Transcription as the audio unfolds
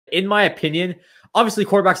In my opinion, obviously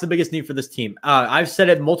quarterback's the biggest need for this team. I've said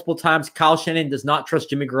it multiple times. Kyle Shanahan does not trust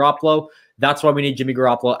Jimmy Garoppolo. That's why we need Jimmy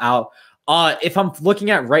Garoppolo out. If I'm looking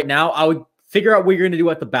at right now, I would figure out what you're going to do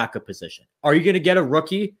at the backup position. Are you going to get a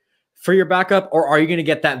rookie for your backup, or are you going to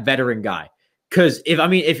get that veteran guy? Because if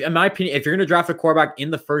in my opinion, if you're going to draft a quarterback in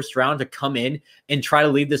the first round to come in and try to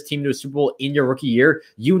lead this team to a Super Bowl in your rookie year,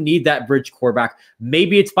 you need that bridge quarterback.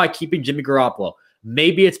 Maybe it's by keeping Jimmy Garoppolo.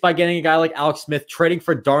 Maybe it's by getting a guy like Alex Smith, trading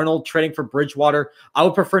for Darnold, trading for Bridgewater. I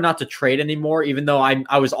would prefer not to trade anymore, even though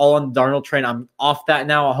I was all on the Darnold train. I'm off that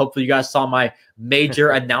now. Hopefully you guys saw my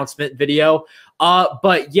major announcement video.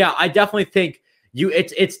 But yeah, I definitely think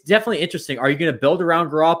it's definitely interesting. Are you going to build around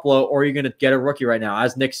Garoppolo, or are you going to get a rookie right now,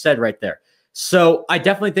 as Nick said right there? So I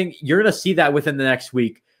definitely think you're going to see that within the next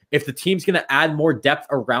week. If the team's going to add more depth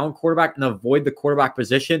around quarterback and avoid the quarterback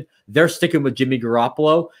position, they're sticking with Jimmy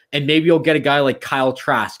Garoppolo. And maybe you'll get a guy like Kyle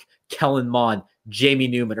Trask, Kellen Mond, Jamie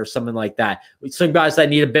Newman, or something like that. Some guys that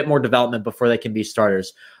need a bit more development before they can be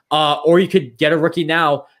starters. Or you could get a rookie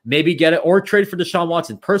now, maybe get it, or trade for Deshaun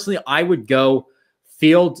Watson. Personally, I would go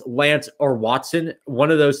Fields, Lance, or Watson.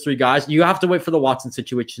 One of those three guys. You have to wait for the Watson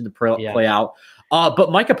situation to play out.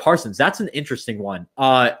 But Micah Parsons, that's an interesting one.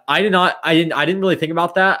 I didn't really think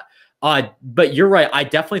about that. But you're right. I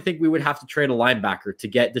definitely think we would have to trade a linebacker to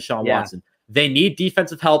get Deshaun Watson. They need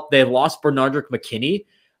defensive help. They lost Bernardrick McKinney.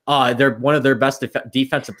 They're one of their best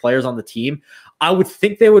defensive players on the team. I would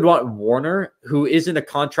think they would want Warner, who is in a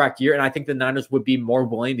contract year, and I think the Niners would be more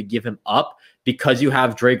willing to give him up because you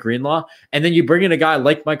have Dre Greenlaw. And then you bring in a guy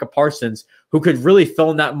like Micah Parsons, who could really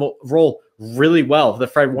fill in that role really well, the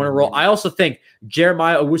Fred Warner role. I also think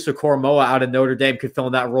Jeremiah Owusu-Koramoah out of Notre Dame could fill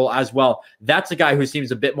in that role as well. That's a guy who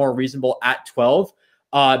seems a bit more reasonable at 12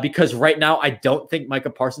 because right now I don't think Micah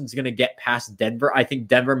Parsons is going to get past Denver. I think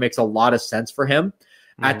Denver makes a lot of sense for him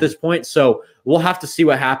at this point. So we'll have to see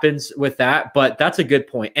what happens with that, but that's a good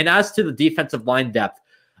point. And as to the defensive line depth,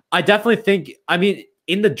 I definitely think,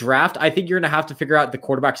 in the draft, I think you're going to have to figure out the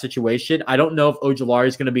quarterback situation. I don't know if Ojulari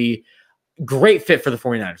is going to be great fit for the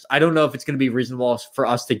 49ers. I don't know if it's going to be reasonable for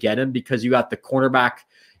us to get him because you got the cornerback,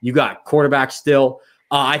 you got quarterback still.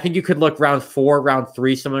 I think you could look round 4, round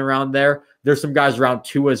 3, somewhere around there. There's some guys round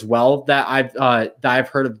 2 as well that I've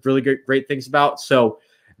heard of really great things about. So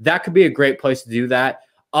that could be a great place to do that.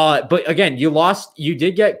 But again, you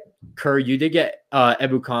did get Kerr, you did get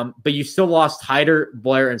Ebukam, but you still lost Hyder,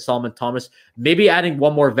 Blair, and Solomon Thomas. Maybe adding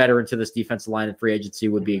one more veteran to this defensive line in free agency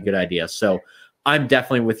would be a good idea. So I'm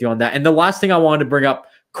definitely with you on that. And the last thing I wanted to bring up,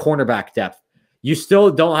 cornerback depth. You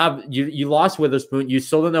still don't have you lost Witherspoon. You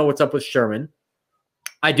still don't know what's up with Sherman.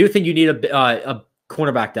 I do think you need a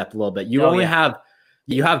cornerback depth a little bit. You have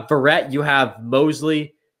Barrett, you have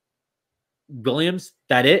Mosley, Williams.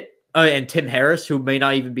 That it. And Tim Harris, who may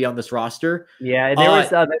not even be on this roster. Yeah, there was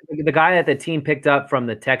the guy that the team picked up from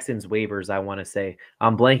the Texans waivers, I want to say.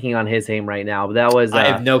 I'm blanking on his name right now, but that was... I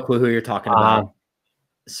have no clue who you're talking about.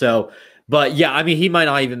 But yeah, he might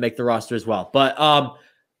not even make the roster as well. But,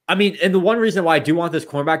 and the one reason why I do want this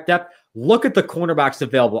cornerback depth, look at the cornerbacks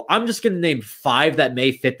available. I'm just going to name 5 that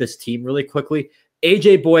may fit this team really quickly.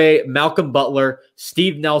 AJ Boye, Malcolm Butler,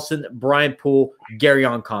 Steve Nelson, Brian Poole,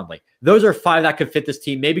 Garyon Conley. Those are 5 that could fit this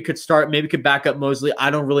team. Maybe could start, maybe could back up Mosley. I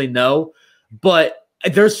don't really know. But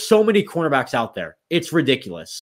there's so many cornerbacks out there. It's ridiculous.